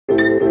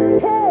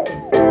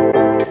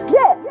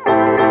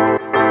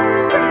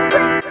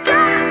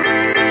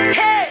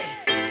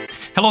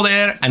Hello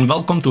there and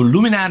welcome to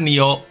Luminar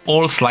NEO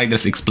All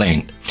Sliders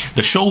Explained,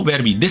 the show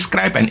where we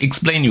describe and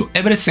explain you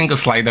every single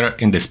slider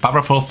in this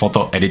powerful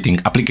photo editing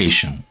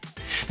application.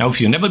 Now, if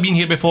you've never been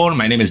here before,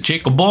 my name is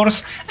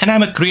Jakub and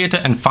I'm a creator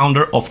and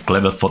founder of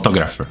Clever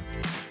Photographer.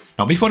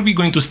 Now, before we're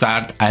going to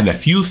start, I have a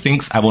few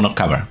things I want to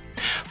cover.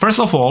 First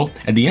of all,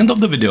 at the end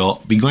of the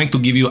video, we're going to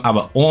give you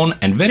our own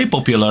and very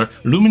popular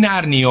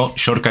Luminar NEO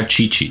shortcut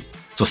cheat sheet.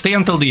 So stay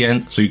until the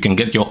end so you can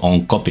get your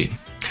own copy.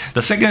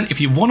 The second,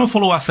 if you want to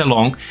follow us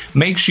along,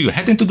 make sure you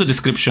head into the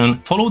description,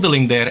 follow the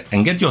link there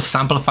and get your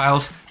sample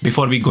files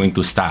before we're going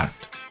to start.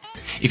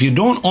 If you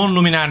don't own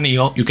Luminar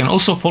NEO, you can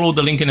also follow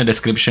the link in the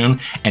description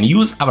and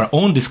use our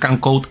own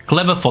discount code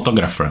Clever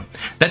Photographer.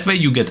 That way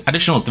you get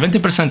additional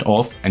 20%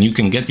 off and you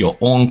can get your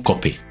own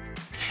copy.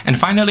 And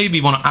finally,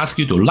 we want to ask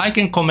you to like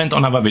and comment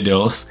on our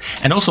videos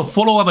and also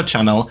follow our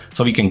channel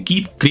so we can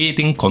keep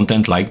creating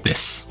content like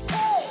this.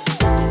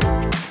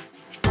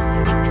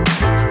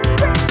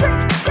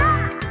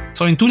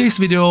 So in today's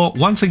video,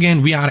 once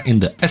again, we are in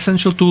the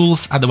Essential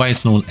tools,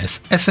 otherwise known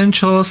as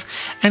Essentials,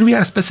 and we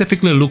are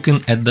specifically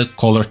looking at the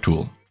Color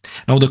tool.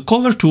 Now, the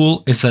Color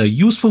tool is a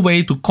useful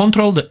way to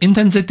control the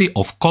intensity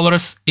of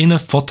colors in a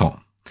photo.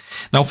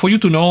 Now, for you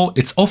to know,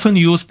 it's often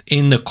used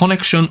in the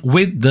connection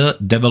with the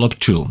Develop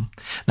tool.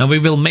 Now, we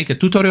will make a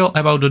tutorial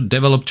about the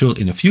Develop tool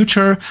in the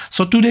future.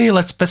 So today,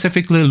 let's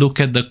specifically look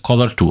at the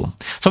Color tool.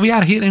 So we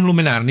are here in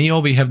Luminar NEO.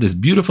 We have this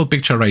beautiful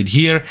picture right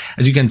here,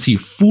 as you can see,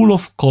 full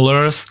of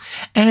colors.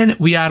 And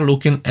we are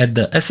looking at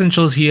the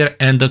Essentials here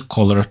and the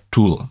Color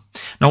tool.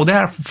 Now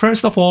there,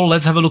 first of all,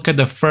 let's have a look at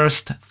the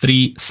first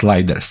three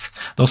sliders.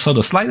 So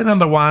the slider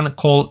number one,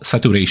 called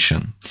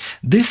Saturation.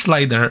 This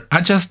slider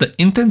adjusts the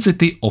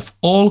intensity of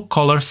all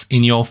colors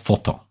in your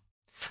photo.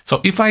 So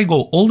if I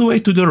go all the way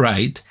to the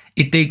right,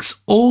 it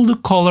takes all the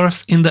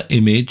colors in the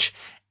image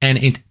and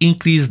it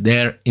increases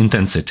their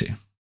intensity.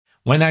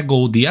 When I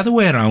go the other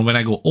way around, when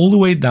I go all the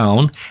way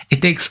down,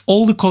 it takes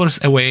all the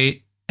colors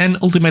away and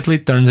ultimately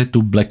turns it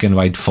to black and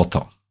white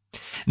photo.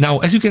 Now,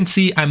 as you can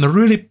see, I'm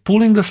really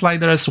pulling the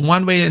sliders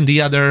one way and the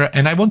other,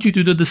 and I want you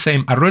to do the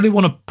same. I really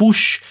want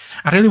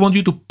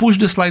you to push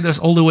the sliders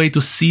all the way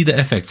to see the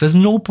effects. There's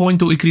no point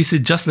to increase it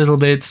just a little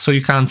bit so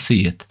you can't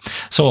see it.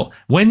 So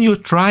when you're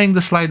trying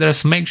the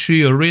sliders, make sure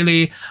you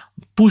really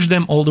push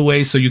them all the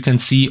way so you can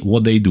see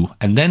what they do.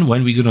 And then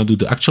when we're gonna do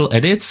the actual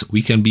edits,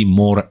 we can be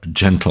more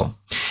gentle.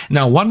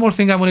 Now, one more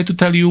thing I wanted to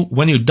tell you,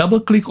 when you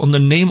double click on the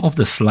name of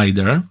the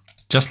slider,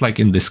 just like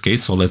in this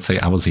case, so let's say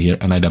I was here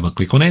and I double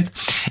click on it,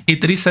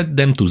 it reset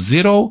them to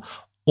 0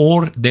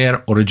 or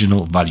their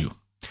original value.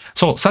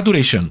 So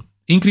saturation,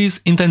 increase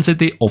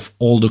intensity of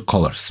all the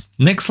colors.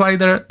 Next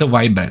slider, the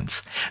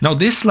vibrance. Now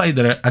this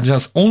slider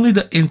adjusts only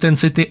the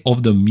intensity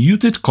of the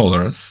muted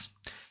colors,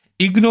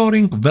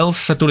 ignoring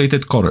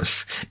well-saturated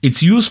colors.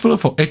 It's useful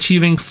for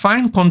achieving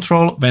fine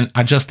control when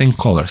adjusting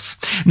colors.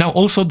 Now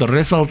also the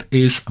result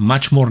is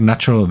much more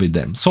natural with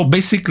them. So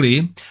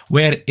basically,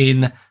 where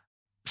in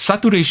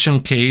saturation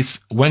case,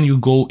 when you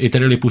go, it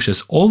really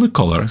pushes all the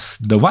colors.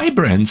 The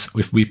vibrance,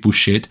 if we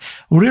push it,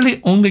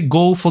 really only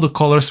go for the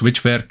colors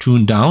which were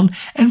tuned down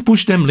and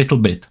push them a little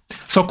bit.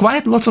 So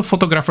quite lots of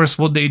photographers,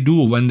 what they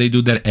do when they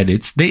do their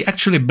edits, they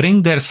actually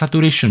bring their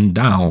saturation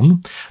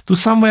down to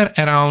somewhere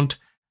around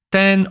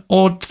 10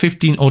 or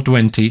 15 or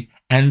 20,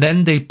 and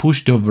then they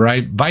push the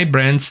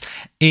vibrance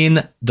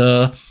in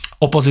the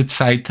opposite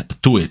side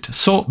to it.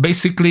 So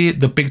basically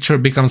the picture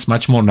becomes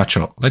much more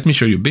natural. Let me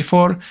show you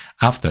before,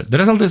 after. The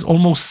result is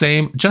almost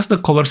same, just the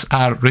colors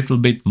are a little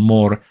bit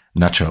more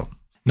natural.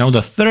 Now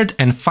the third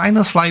and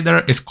final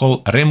slider is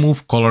called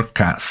Remove Color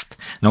Cast.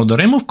 Now the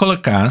Remove Color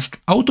Cast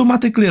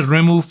automatically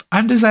remove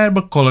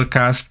undesirable color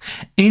cast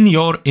in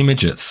your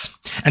images.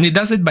 And it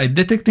does it by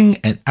detecting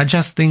and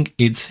adjusting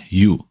its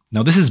hue.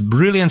 Now this is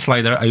brilliant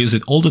slider. I use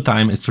it all the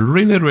time. It's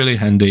really, really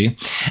handy.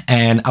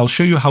 And I'll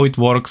show you how it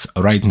works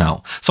right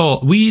now. So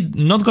we're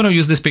not going to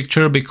use this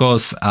picture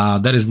because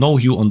there is no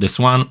hue on this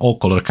one or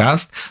color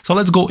cast. So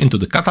let's go into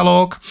the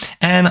catalog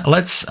and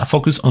let's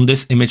focus on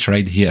this image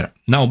right here.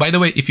 Now, by the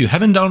way, if you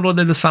haven't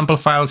downloaded the sample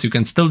files, you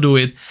can still do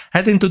it.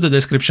 Head into the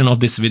description of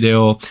this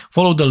video,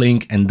 follow the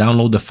link and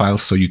download the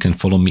files so you can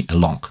follow me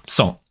along.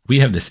 So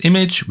we have this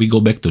image. We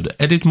go back to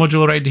the edit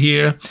module right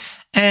here.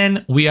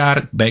 And we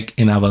are back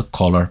in our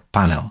color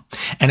panel.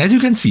 And as you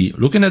can see,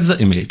 looking at the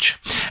image,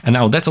 and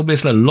now that's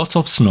obviously lots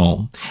of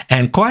snow.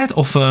 And quite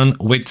often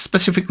with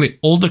specifically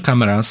older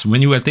cameras,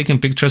 when you were taking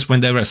pictures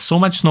when there was so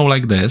much snow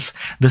like this,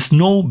 the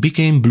snow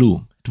became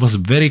blue. It was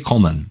very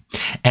common.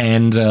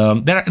 And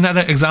there are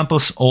other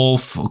examples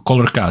of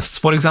color casts.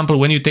 For example,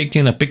 when you're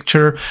taking a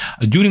picture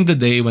during the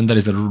day when there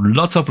is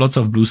lots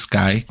of blue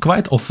sky,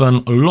 quite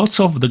often lots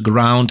of the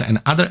ground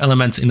and other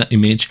elements in the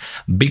image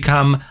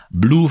become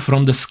blue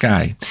from the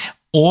sky.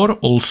 Or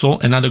also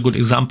another good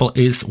example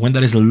is when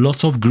there is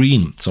lots of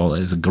green. So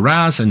there's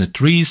grass and the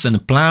trees and the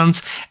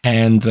plants.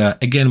 And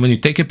again, when you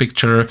take a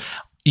picture,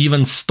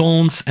 even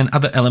stones and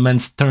other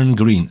elements turn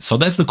green. So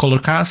that's the color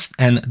cast,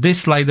 and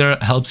this slider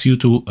helps you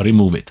to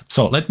remove it.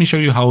 So let me show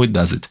you how it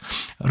does it.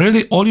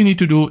 Really, all you need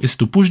to do is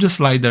to push the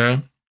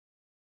slider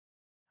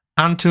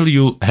until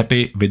you're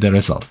happy with the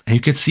result. And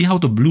you can see how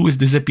the blue is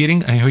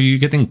disappearing and how you're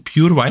getting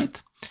pure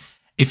white.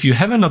 If you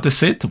haven't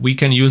noticed it, we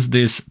can use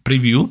this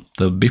preview,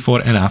 the before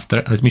and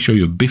after. Let me show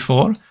you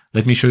before.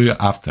 Let me show you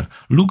after.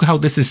 Look how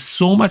this is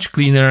so much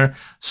cleaner,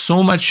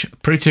 so much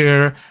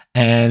prettier,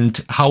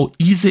 and how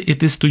easy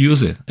it is to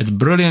use it. It's a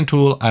brilliant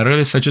tool. I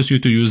really suggest you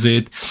to use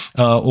it.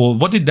 Or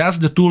what it does,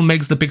 the tool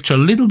makes the picture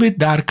a little bit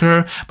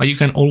darker, but you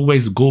can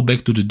always go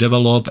back to the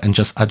develop and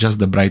just adjust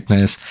the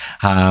brightness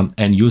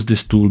and use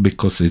this tool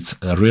because it's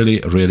really,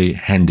 really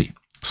handy.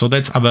 So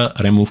that's our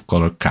remove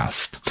color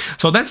cast.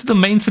 So that's the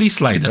main three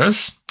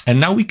sliders. And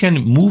now we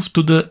can move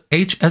to the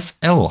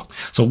HSL.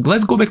 So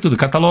let's go back to the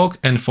catalog.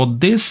 And for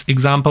this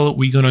example,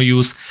 we're going to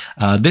use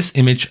this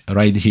image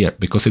right here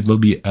because it will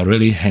be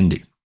really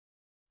handy.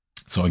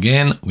 So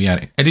again, we are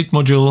in edit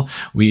module.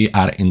 We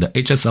are in the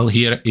HSL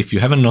here. If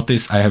you haven't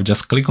noticed, I have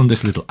just clicked on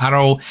this little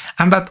arrow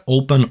and that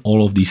open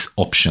all of these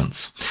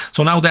options.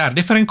 So now there are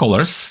different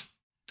colors.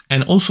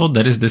 And also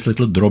there is this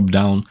little drop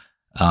down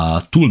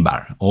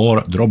toolbar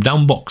or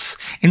drop-down box.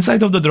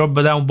 Inside of the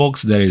drop-down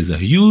box, there is a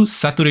hue,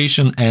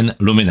 saturation, and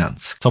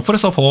luminance. So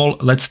first of all,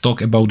 let's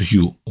talk about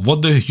hue.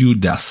 What the hue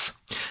does.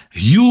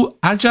 Hue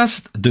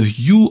adjusts the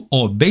hue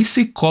or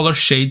basic color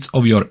shades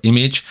of your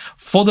image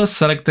for the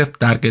selected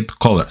target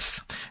colors.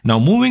 Now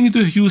moving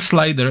the hue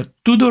slider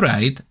to the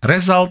right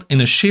result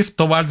in a shift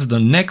towards the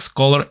next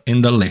color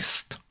in the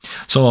list.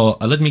 So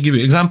let me give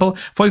you an example.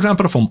 For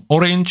example, from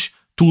orange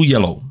to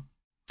yellow.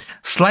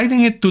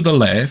 Sliding it to the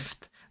left,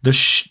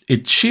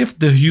 it shifts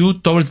the hue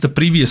towards the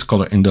previous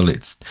color in the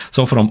list.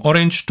 So from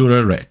orange to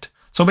the red.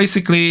 So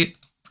basically,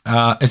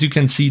 as you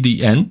can see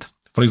the end,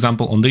 for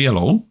example, on the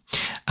yellow,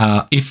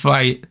 if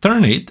I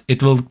turn it,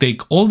 it will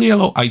take all the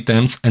yellow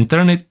items and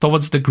turn it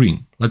towards the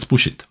green. Let's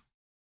push it.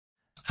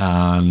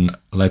 And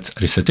let's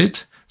reset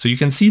it. So you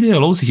can see the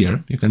yellows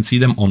here. You can see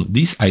them on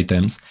these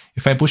items.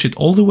 If I push it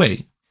all the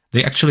way,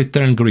 they actually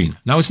turn green.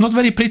 Now it's not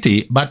very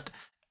pretty, but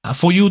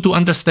for you to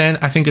understand,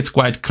 I think it's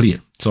quite clear.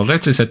 So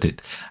let's reset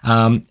it.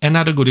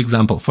 Another good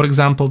example. For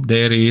example,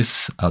 there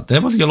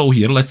was yellow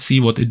here. Let's see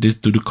what it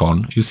did to the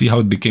corn. You see how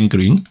it became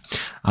green.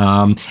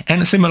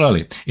 And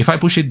similarly, if I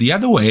push it the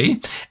other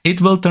way, it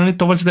will turn it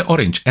towards the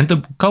orange. And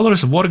the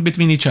colors work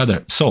between each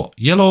other. So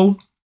yellow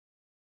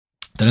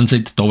turns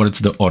it towards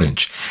the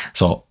orange.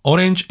 So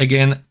orange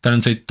again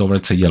turns it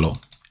towards the yellow.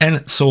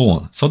 And so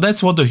on. So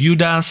that's what the hue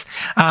does.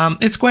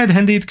 It's quite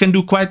handy. It can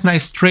do quite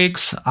nice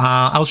tricks.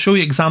 I'll show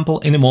you example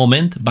in a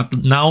moment, but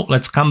now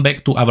let's come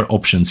back to our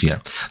options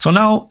here. So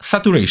now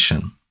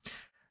saturation.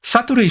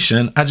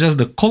 Saturation adjusts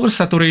the color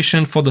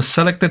saturation for the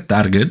selected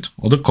target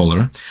or the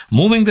color.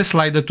 Moving the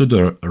slider to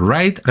the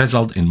right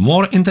result in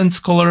more intense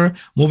color.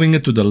 Moving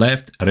it to the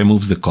left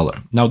removes the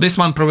color. Now this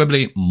one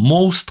probably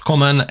most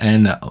common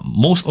and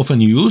most often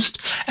used.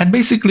 And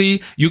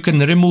basically you can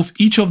remove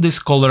each of this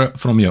color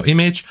from your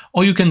image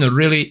or you can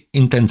really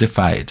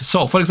intensify it.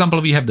 So for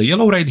example, we have the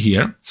yellow right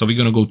here. So we're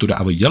going to go to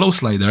our yellow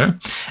slider.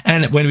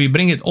 And when we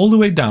bring it all the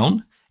way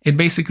down, it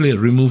basically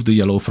removes the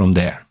yellow from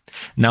there.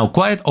 Now,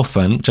 quite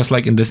often, just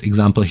like in this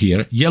example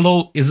here,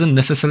 yellow isn't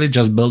necessarily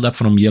just built up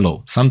from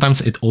yellow.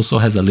 Sometimes it also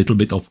has a little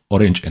bit of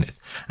orange in it.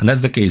 And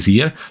that's the case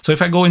here. So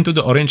if I go into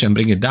the orange and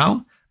bring it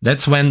down,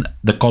 that's when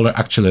the color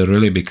actually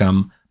really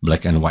become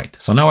black and white.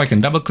 So now I can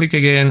double click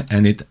again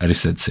and it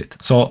resets it.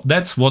 So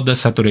that's what the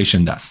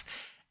saturation does.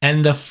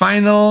 And the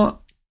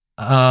final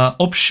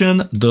option,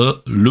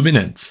 the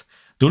luminance.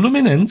 The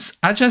luminance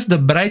adjusts the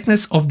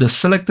brightness of the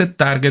selected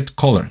target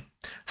color.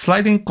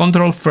 Sliding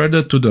control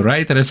further to the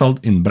right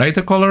result in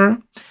brighter color,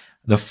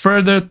 the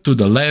further to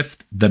the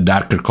left, the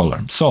darker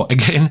color. So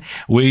again,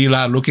 we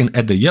are looking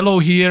at the yellow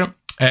here.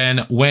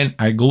 And when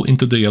I go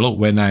into the yellow,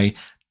 when I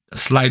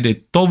slide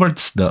it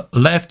towards the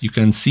left, you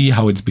can see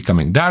how it's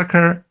becoming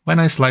darker. When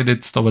I slide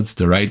it towards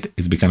the right,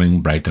 it's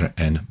becoming brighter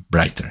and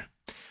brighter.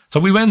 So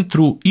we went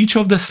through each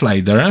of the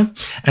slider,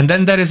 and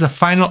then there is a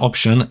final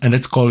option, and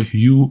it's called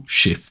Hue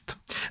Shift.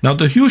 Now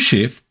the Hue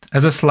Shift,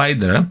 as a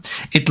slider,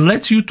 it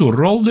lets you to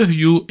roll the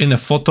hue in a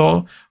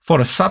photo for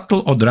a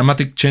subtle or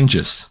dramatic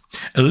changes.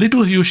 A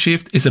little hue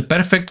shift is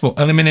perfect for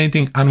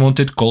eliminating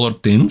unwanted color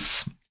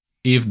tints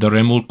if the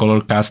remove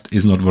color cast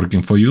is not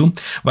working for you,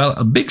 while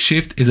a big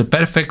shift is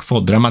perfect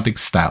for dramatic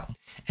style.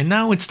 And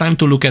now it's time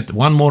to look at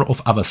one more of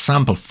our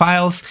sample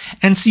files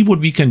and see what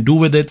we can do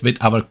with it with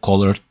our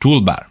color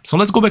toolbar. So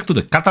let's go back to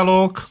the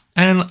catalog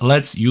and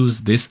let's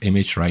use this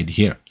image right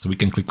here. So we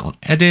can click on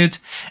edit.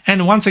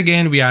 And once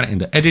again, we are in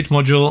the edit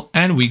module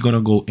and we're going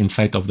to go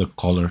inside of the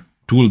color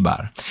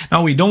toolbar.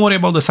 Now we don't worry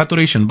about the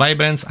saturation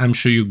vibrance. I'm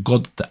sure you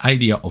got the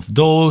idea of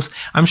those.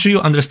 I'm sure you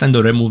understand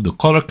the remove the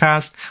color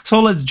cast. So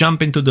let's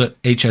jump into the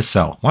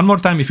HSL. One more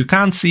time, if you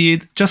can't see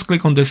it, just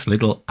click on this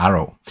little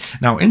arrow.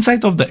 Now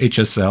inside of the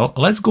HSL,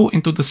 let's go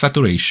into the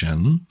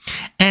saturation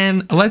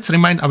and let's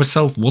remind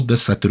ourselves what the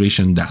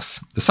saturation does.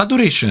 The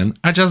saturation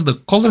adjusts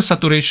the color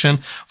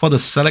saturation for the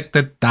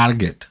selected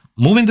target.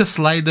 Moving the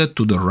slider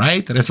to the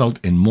right result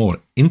in more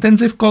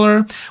intensive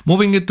color.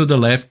 Moving it to the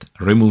left,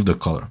 remove the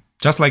color.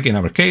 Just like in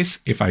our case,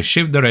 if I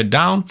shift the red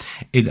down,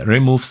 it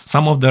removes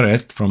some of the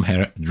red from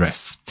her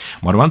dress.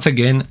 But once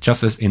again,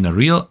 just as in a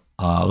real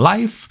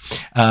life,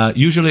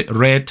 usually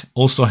red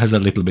also has a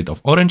little bit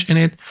of orange in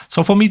it.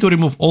 So for me to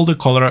remove all the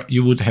color,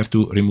 you would have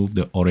to remove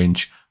the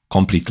orange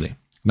completely.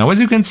 Now,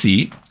 as you can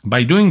see,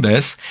 by doing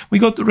this, we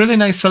got really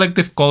nice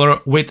selective color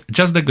with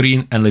just the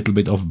green and a little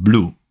bit of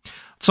blue.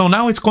 So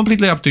now it's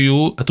completely up to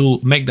you to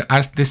make the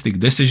artistic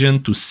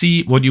decision to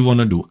see what you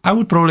want to do. I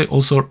would probably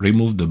also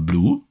remove the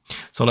blue.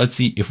 So let's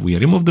see if we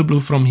remove the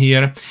blue from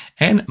here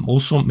and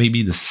also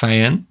maybe the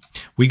cyan,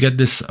 we get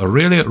this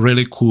really,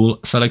 really cool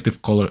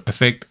selective color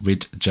effect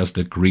with just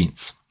the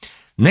greens.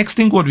 Next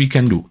thing what we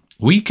can do,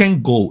 we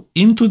can go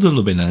into the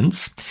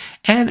luminance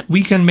and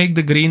we can make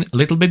the green a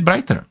little bit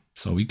brighter.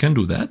 So we can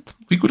do that.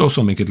 We could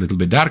also make it a little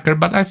bit darker,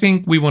 but I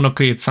think we want to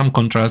create some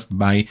contrast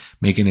by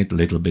making it a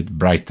little bit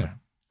brighter.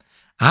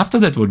 After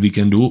that, what we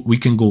can do, we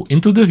can go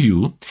into the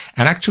hue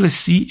and actually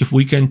see if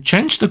we can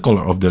change the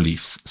color of the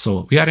leaves.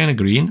 So we are in a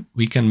green,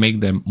 we can make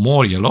them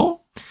more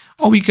yellow,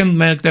 or we can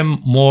make them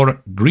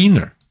more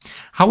greener.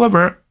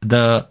 However,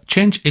 the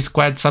change is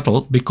quite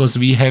subtle because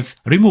we have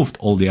removed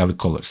all the other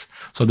colors.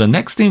 So the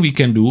next thing we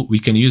can do, we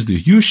can use the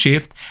Hue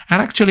Shift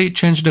and actually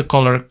change the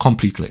color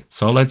completely.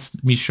 So let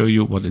me show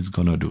you what it's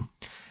gonna do.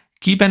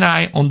 Keep an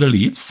eye on the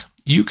leaves.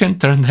 You can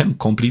turn them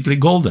completely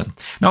golden.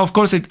 Now, of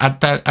course, it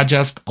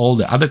adjusts all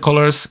the other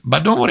colors,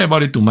 but don't worry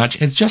about it too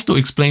much. It's just to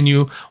explain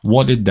you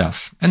what it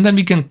does. And then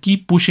we can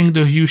keep pushing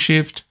the Hue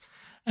Shift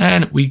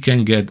and we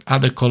can get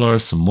other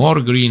colors, more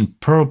green,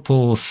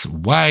 purples,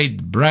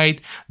 white,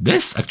 bright.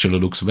 This actually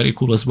looks very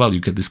cool as well.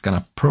 You get this kind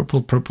of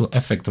purple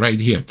effect right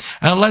here.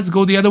 And let's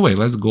go the other way.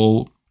 Let's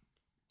go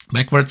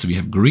backwards. We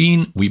have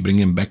green, we bring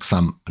in back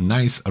some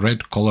nice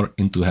red color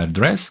into her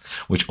dress,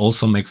 which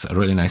also makes a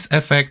really nice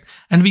effect.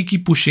 And we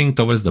keep pushing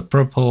towards the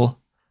purple,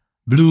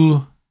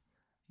 blue,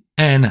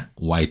 and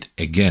white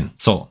again.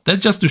 So that's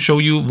just to show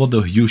you what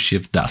the Hue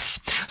Shift does.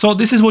 So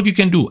this is what you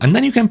can do. And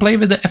then you can play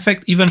with the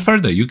effect even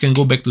further. You can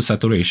go back to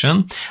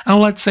saturation. And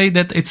let's say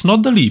that it's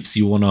not the leaves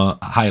you want to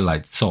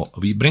highlight. So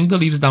we bring the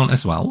leaves down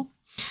as well.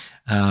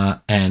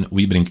 And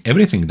we bring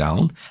everything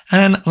down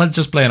and let's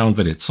just play around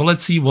with it. So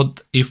let's see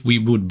what if we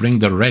would bring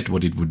the red,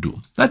 what it would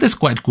do. That is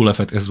quite cool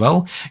effect as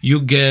well.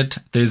 You get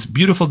this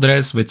beautiful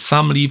dress with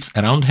some leaves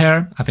around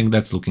her. I think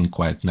that's looking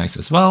quite nice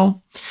as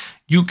well.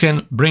 You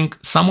can bring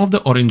some of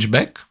the orange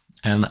back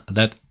and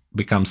that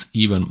becomes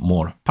even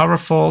more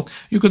powerful.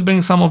 You could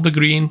bring some of the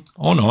green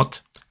or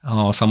not,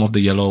 or some of the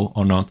yellow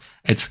or not.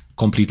 It's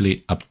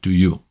completely up to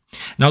you.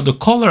 Now the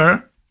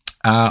color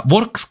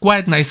works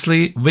quite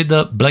nicely with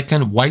the black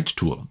and white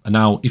tool.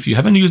 Now, if you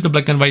haven't used the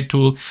black and white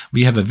tool,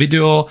 we have a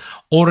video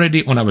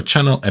already on our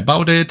channel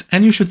about it,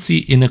 and you should see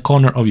in the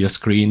corner of your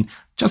screen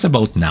just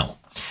about now.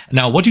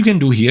 Now, what you can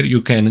do here,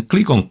 you can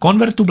click on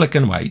Convert to Black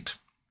and White,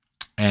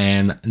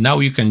 and now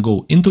you can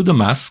go into the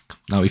mask.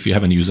 Now, if you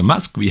haven't used a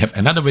mask, we have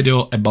another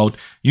video about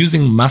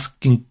using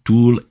masking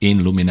tool in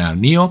Luminar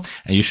NEO,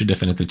 and you should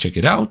definitely check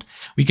it out.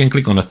 We can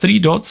click on the three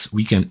dots,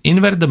 we can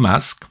invert the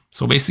mask.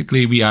 So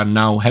basically, we are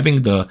now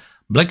having the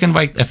black and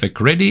white effect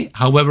ready.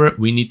 However,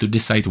 we need to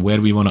decide where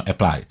we want to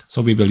apply it.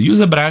 So we will use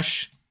a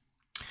brush.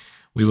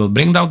 We will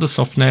bring down the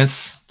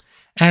softness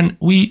and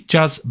we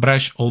just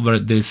brush over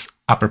this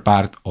upper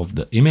part of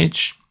the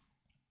image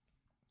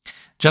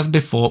just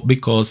before,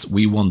 because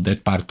we want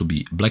that part to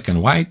be black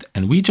and white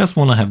and we just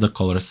want to have the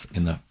colors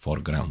in the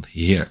foreground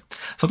here.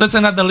 So that's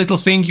another little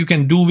thing you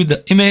can do with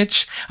the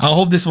image. I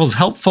hope this was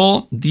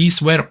helpful.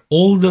 These were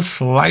all the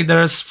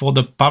sliders for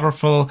the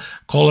powerful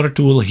color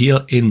tool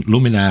here in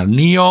Luminar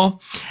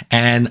NEO.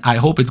 And I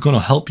hope it's going to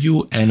help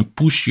you and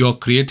push your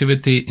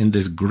creativity in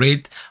this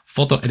great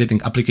photo editing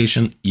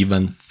application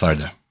even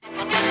further.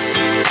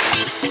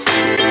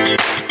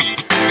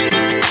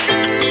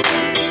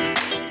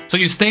 So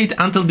you stayed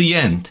until the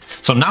end.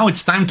 So now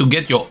it's time to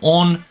get your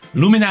own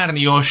Luminar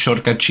NEO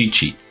shortcut cheat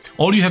sheet.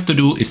 All you have to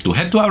do is to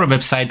head to our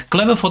website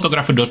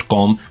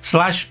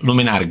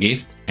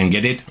cleverphotographer.com/luminargift and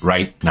get it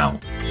right now.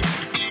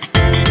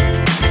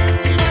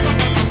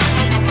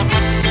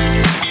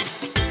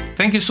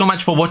 Thank you so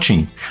much for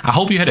watching. I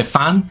hope you had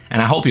fun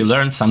and I hope you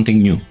learned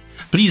something new.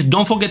 Please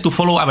don't forget to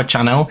follow our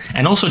channel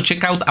and also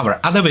check out our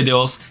other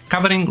videos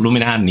covering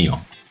Luminar NEO.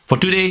 For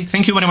today,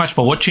 thank you very much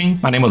for watching.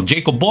 My name was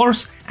Jakub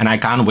and I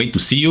can't wait to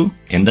see you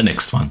in the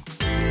next one.